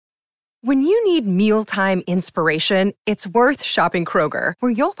When you need mealtime inspiration, it's worth shopping Kroger,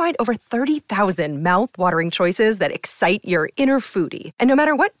 where you'll find over 30,000 mouth-watering choices that excite your inner foodie. And no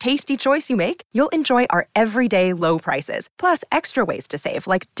matter what tasty choice you make, you'll enjoy our everyday low prices, plus extra ways to save,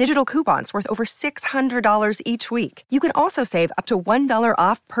 like digital coupons worth over $600 each week. You can also save up to $1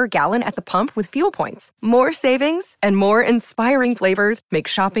 off per gallon at the pump with fuel points. More savings and more inspiring flavors make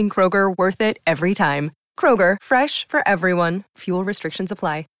shopping Kroger worth it every time. Kroger, fresh for everyone. Fuel restrictions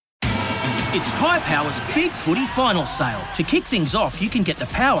apply. It's Tyre Power's Big Footy Final Sale. To kick things off, you can get the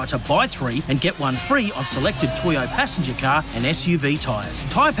power to buy 3 and get 1 free on selected Toyo passenger car and SUV tyres.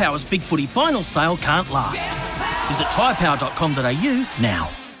 Tyre Power's Big Footy Final Sale can't last. Visit tyrepower.com.au now.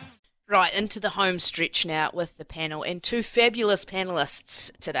 Right, into the home stretch now with the panel and 2 fabulous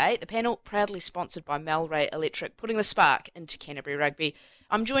panellists today. The panel proudly sponsored by Melray Electric, putting the spark into Canterbury Rugby.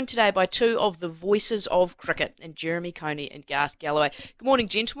 I'm joined today by 2 of the voices of cricket, and Jeremy Coney and Garth Gallaway. Good morning,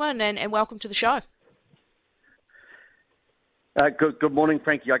 gentlemen, and welcome to the show. Good morning,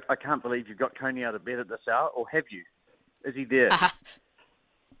 Frankie. I can't believe you got Coney out of bed at this hour, or have you? Is he there?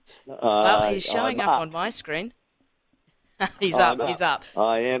 Well, he's showing up on my screen. He's up.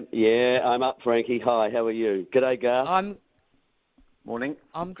 I am. Yeah, I'm up, Frankie. Hi, how are you? G'day, Garth. Morning.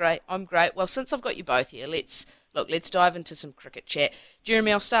 I'm great. Well, since I've got you both here, let's dive into some cricket chat.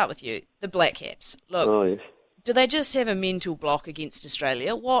 Jeremy, I'll start with you. The Black Caps. Look, yes. Do they just have a mental block against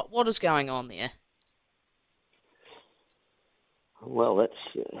Australia? What is going on there? Well,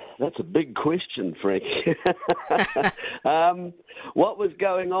 that's a big question, Frank. What was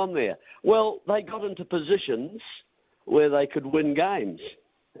going on there? Well, they got into positions where they could win games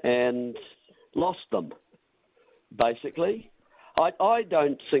and lost them, basically. I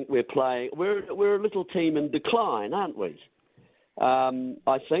don't think we're playing. We're a little team in decline, aren't we? I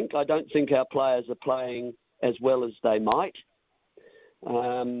don't think our players are playing as well as they might.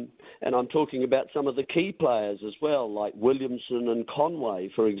 And I'm talking about some of the key players as well, like Williamson and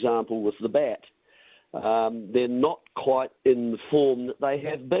Coney, for example, with the bat. They're not quite in the form that they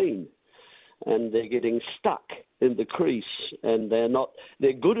have been, and they're getting stuck in the crease, and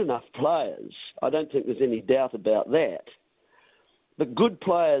they're good enough players. I don't think there's any doubt about that. But good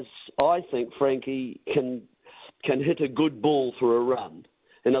players, I think, Frankie, can hit a good ball for a run.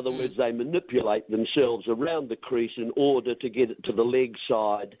 In other words, they manipulate themselves around the crease in order to get it to the leg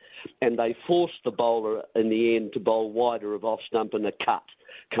side, and they force the bowler in the end to bowl wider of off stump, and a cut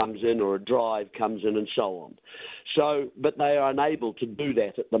comes in or a drive comes in and so on. But they are unable to do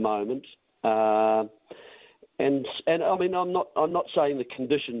that at the moment. And I mean, I'm not saying the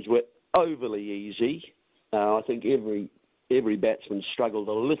conditions were overly easy. I think every batsman struggled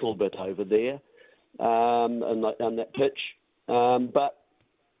a little bit over there on that pitch. But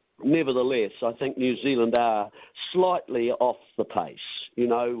nevertheless, I think New Zealand are slightly off the pace,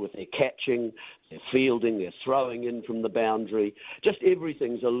 with their catching, their fielding, their throwing in from the boundary. Just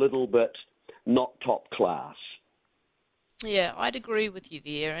everything's a little bit not top class. Yeah, I'd agree with you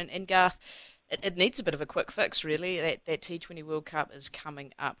there. And Garth, it needs a bit of a quick fix, really. That T20 World Cup is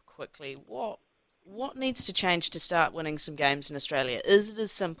coming up quickly. What needs to change to start winning some games in Australia? Is it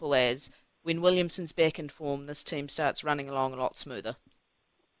as simple as when Williamson's back in form, this team starts running along a lot smoother?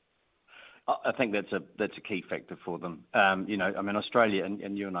 I think that's a key factor for them. Australia,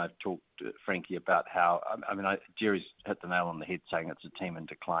 and you and I have talked, Frankie, about how, Jerry's hit the nail on the head saying it's a team in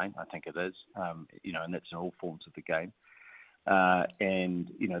decline. I think it is, and that's in all forms of the game.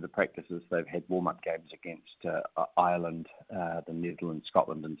 The practices, they've had warm-up games against Ireland, the Netherlands,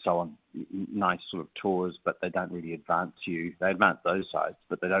 Scotland, and so on. Nice sort of tours, but they don't really advance you. They advance those sides,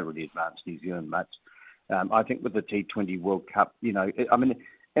 but they don't really advance New Zealand much. I think with the T20 World Cup, in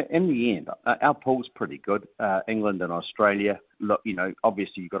the end, our pool's pretty good. England and Australia, look,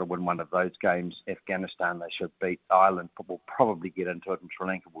 obviously you've got to win one of those games. Afghanistan, they should beat. Ireland will probably get into it, and Sri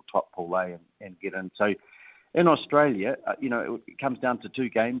Lanka will top Pool A and get in. So in Australia, it comes down to 2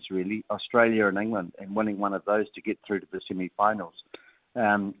 games, really, Australia and England, and winning one of those to get through to the semi-finals.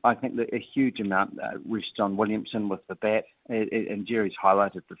 I think that a huge amount rests on Williamson with the bat, and Jerry's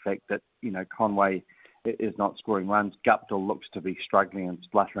highlighted the fact that, Coney is not scoring runs. Guptill looks to be struggling and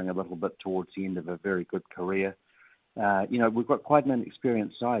spluttering a little bit towards the end of a very good career. We've got quite an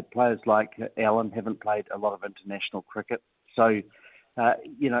inexperienced side. Players like Allen haven't played a lot of international cricket. So,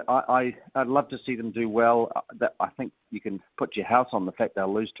 I'd love to see them do well. I think you can put your house on the fact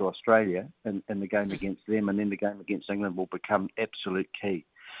they'll lose to Australia in the game against them, and then the game against England will become absolute key.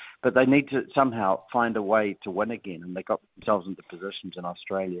 But they need to somehow find a way to win again, and they got themselves into positions in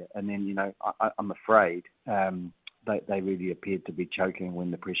Australia. And then, I'm afraid they really appeared to be choking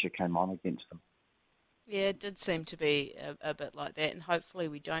when the pressure came on against them. Yeah, it did seem to be a bit like that, and hopefully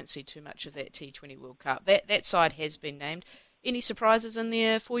we don't see too much of that T20 World Cup. That side has been named. Any surprises in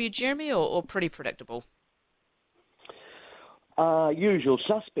there for you, Jeremy, or pretty predictable? Usual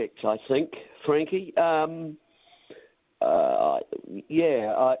suspects, I think, Frankie. I mean,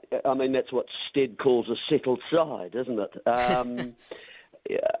 that's what Stead calls a settled side, isn't it?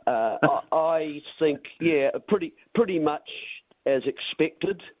 I think, pretty much as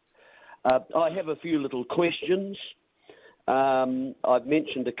expected. I have a few little questions. I've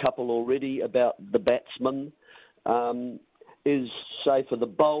mentioned a couple already about the batsmen. Say, for the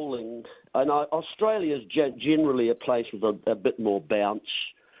bowling, and Australia's generally a place with a bit more bounce,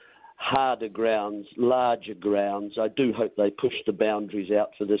 harder grounds, larger grounds. I do hope they push the boundaries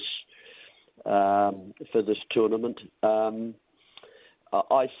out for this tournament.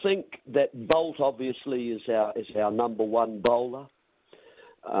 I think that Bolt obviously is our number one bowler,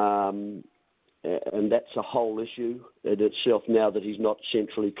 and that's a whole issue in itself now that he's not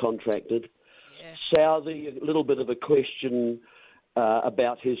centrally contracted. Yeah. Southey, a little bit of a question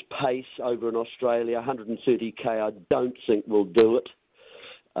about his pace over in Australia. 130k, I don't think will do it.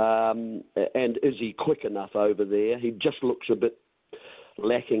 And is he quick enough over there? He just looks a bit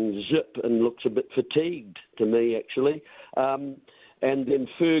lacking zip and looks a bit fatigued to me, actually. And then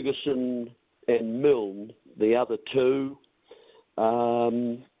Ferguson and Milne, the other two.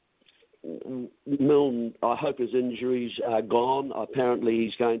 Milne, I hope his injuries are gone. Apparently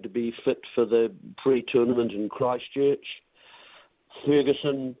he's going to be fit for the pre-tournament in Christchurch.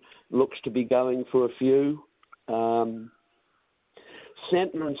 Ferguson looks to be going for a few. Santner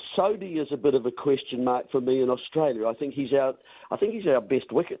and Sodhi is a bit of a question mark for me in Australia. I think he's our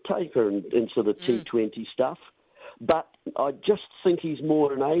best wicket taker in sort of T20 stuff. But I just think he's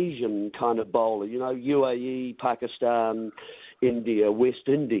more an Asian kind of bowler, UAE, Pakistan, India, West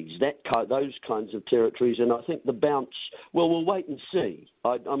Indies, those kinds of territories. And I think the bounce, we'll wait and see.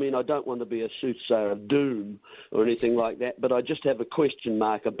 I mean, I don't want to be a soothsayer of doom or anything like that, but I just have a question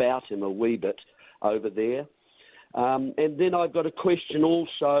mark about him a wee bit over there. And then I've got a question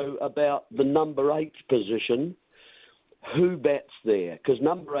also about the number 8 position. Who bats there? Because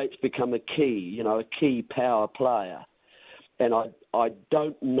number 8's become a key power player. And I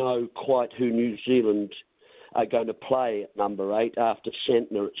don't know quite who New Zealand are going to play at number 8 after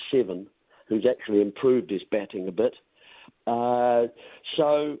Santner at 7, who's actually improved his batting a bit.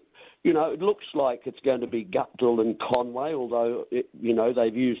 So, it looks like it's going to be Guptill and Conway, although,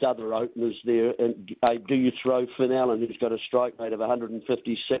 they've used other openers there. And do you throw Finn Allen, who's got a strike rate of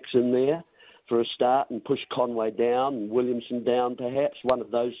 156 in there for a start, and push Conway down and Williamson down perhaps, one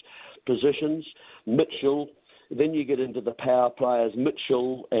of those positions? Mitchell. Then you get into the power players,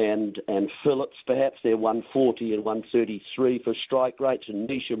 Mitchell and Phillips, perhaps they're 140 and 133 for strike rates, and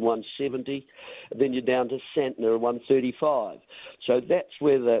Neesham 170. Then you're down to Santner 135. So that's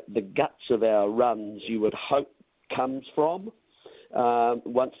where the guts of our runs, you would hope, comes from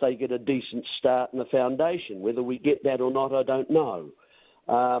once they get a decent start in the foundation. Whether we get that or not, I don't know.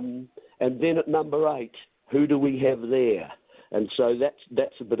 And then at number 8, who do we have there? And so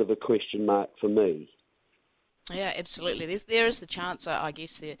that's a bit of a question mark for me. Yeah, absolutely. There is the chance, I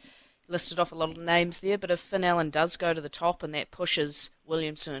guess they listed off a lot of names there, but if Finn Allen does go to the top and that pushes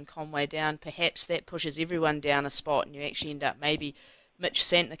Williamson and Conway down, perhaps that pushes everyone down a spot and you actually end up maybe Mitch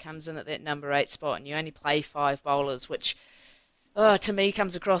Santner comes in at that number 8 spot and you only play 5 bowlers, which to me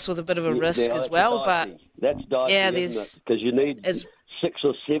comes across with a bit of a risk as well. But that's dicey, isn't it? Because you need 6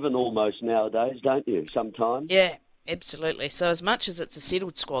 or 7 almost nowadays, don't you, sometimes? Yeah, absolutely. So as much as it's a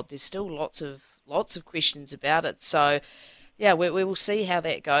settled squad, there's still lots of questions about it. So, yeah, we will see how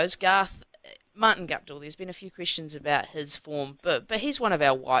that goes. Garth, Martin Guptill, there's been a few questions about his form, but he's one of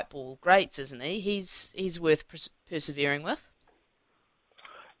our white ball greats, isn't he? He's worth persevering with.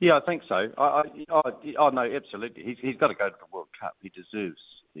 Yeah, I think so. Oh no, absolutely. He's got to go to the World Cup. He deserves,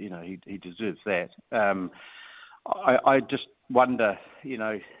 he deserves that. I just wonder,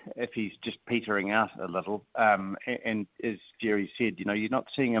 if he's just petering out a little. And as Jerry said, you're not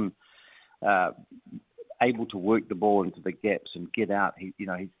seeing him able to work the ball into the gaps and get out. He's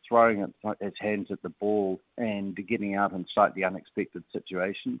throwing his hands at the ball and getting out in slightly unexpected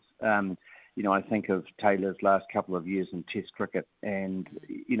situations. I think of Taylor's last couple of years in Test cricket, and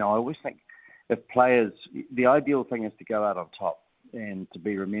I always think if players, the ideal thing is to go out on top and to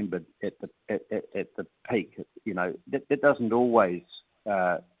be remembered at the peak. That doesn't always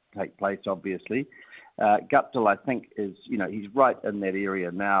take place, obviously. Guptill, I think, is, he's right in that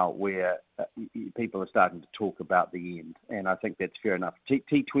area now where people are starting to talk about the end, and I think that's fair enough.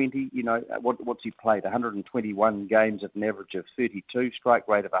 T20, what's he played? 121 games at an average of 32, strike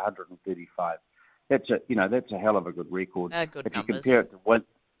rate of 135. that's a hell of a good record. Good if numbers. You compare it to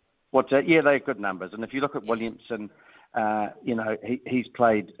what's that? Yeah, they're good numbers. And if you look at Williamson, he's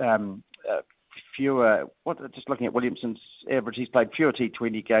played fewer. Just looking at Williamson's average, he's played fewer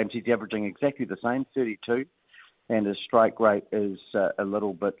T20 games. He's averaging exactly the same, 32, and his strike rate is a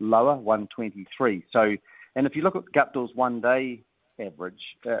little bit lower, 123. So, and if you look at Guptill's one-day average,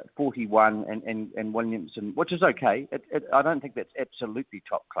 41, and Williamson, which is okay. I don't think that's absolutely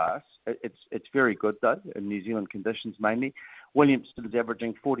top class. It's very good though in New Zealand conditions mainly. Williamson's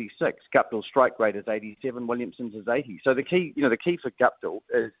averaging 46. Guptill's strike rate is 87. Williamson's is 80. So the key for Guptill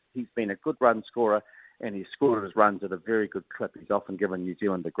is he's been a good run scorer, and he's scored his runs at a very good clip. He's often given New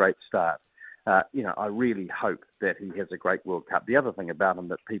Zealand a great start. I really hope that he has a great World Cup. The other thing about him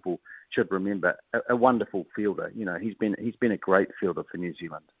that people should remember, a wonderful fielder. He's been a great fielder for New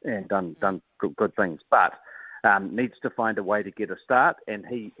Zealand and done good things, but needs to find a way to get a start, and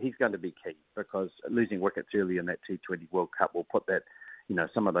he's going to be key, because losing wickets early in that T20 World Cup will put that,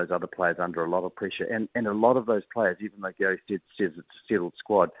 some of those other players under a lot of pressure, and a lot of those players, even though Gary says it's a settled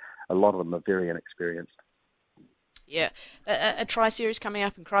squad, a lot of them are very inexperienced. Yeah, a tri-series coming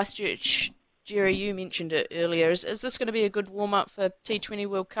up in Christchurch. Jerry, you mentioned it earlier. Is this going to be a good warm-up for T20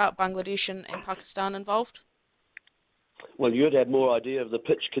 World Cup, Bangladesh and Pakistan involved? Well, you'd have more idea of the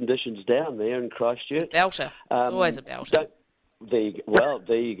pitch conditions down there in Christchurch. It's a belter. It's always a belter.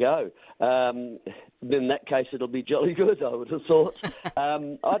 There you go. In that case, it'll be jolly good, I would have thought.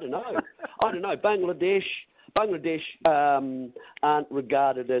 I don't know. Bangladesh aren't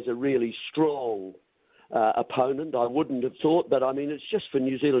regarded as a really strong opponent, I wouldn't have thought, but I mean, it's just for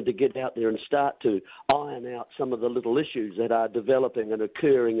New Zealand to get out there and start to iron out some of the little issues that are developing and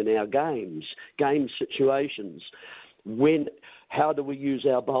occurring in our game situations. How do we use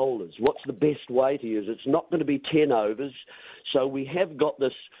our bowlers? What's the best way to use it? It's not going to be 10 overs, so we have got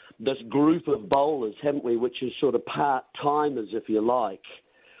this group of bowlers, haven't we, which is sort of part-timers, if you like.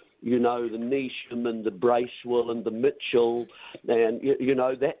 The Neesham and the Bracewell and the Mitchell, and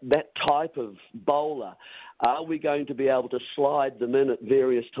that type of bowler. Are we going to be able to slide them in at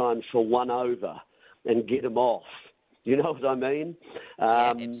various times for 1 over and get them off? You know what I mean?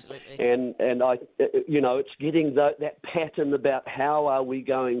 Yeah, absolutely. And I, it's getting that pattern about how are we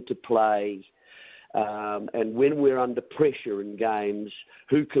going to play, and when we're under pressure in games,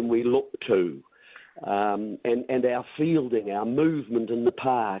 who can we look to? And our fielding, our movement in the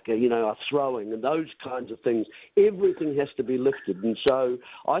park, our throwing and those kinds of things, everything has to be lifted. And so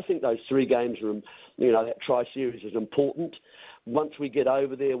I think those 3 games are, that tri-series is important. Once we get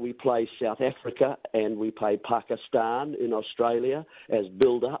over there, we play South Africa and we play Pakistan in Australia as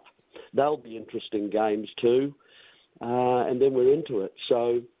build-up. They'll be interesting games too. And then we're into it.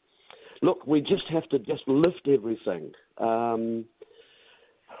 So, look, we just have to just lift everything.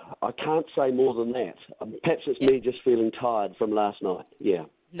 I can't say more than that. Perhaps it's me just feeling tired from last night. Yeah.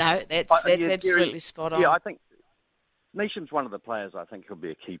 No, that's absolutely spot on. Yeah, I think Neesham's one of the players I think he'll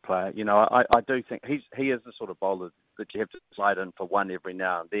be a key player. I do think he is the sort of bowler that you have to slide in for 1 every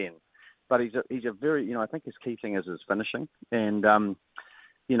now and then. But he's a very, I think his key thing is his finishing. And,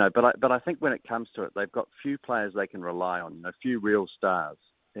 but I think when it comes to it, they've got few players they can rely on, few real stars.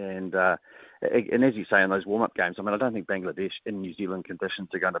 And as you say, in those warm-up games, I don't think Bangladesh in New Zealand conditions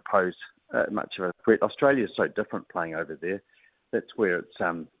are going to pose much of a threat. Australia is so different playing over there. That's where it's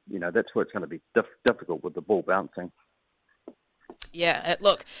going to be difficult with the ball bouncing. Yeah,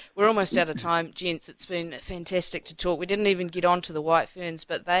 look, we're almost out of time, gents. It's been fantastic to talk. We didn't even get on to the White Ferns,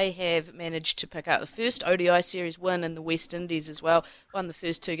 but they have managed to pick up the first ODI series win in the West Indies as well. Won the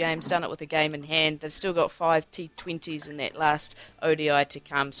first 2 games, done it with a game in hand. They've still got 5 T20s in that last ODI to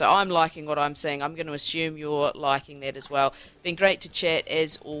come. So I'm liking what I'm seeing. I'm going to assume you're liking that as well. Been great to chat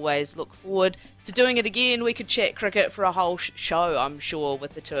as always. Look forward to doing it again. We could chat cricket for a whole show, I'm sure,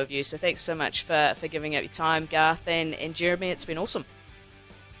 with the two of you. So thanks so much for giving up your time, Garth and Jeremy. It's been awesome.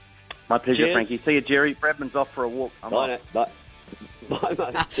 My pleasure, Cheers. Frankie. See you, Jerry. Bradman's off for a walk. Bye, mate.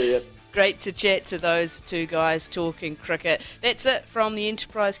 See you. Great to chat to those 2 guys talking cricket. That's it from the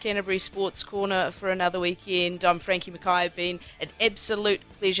Enterprise Canterbury Sports Corner for another weekend. I'm Frankie Mackay. Been an absolute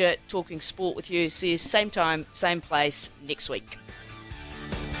pleasure talking sport with you. See you same time, same place next week.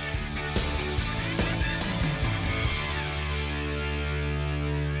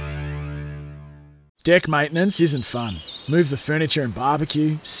 Deck maintenance isn't fun. Move the furniture and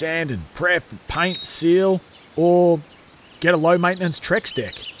barbecue, sand and prep, paint, seal, or get a low-maintenance Trex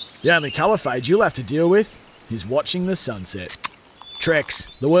deck. The only colour fade you'll have to deal with is watching the sunset. Trex,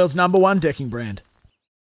 the world's #1 decking brand.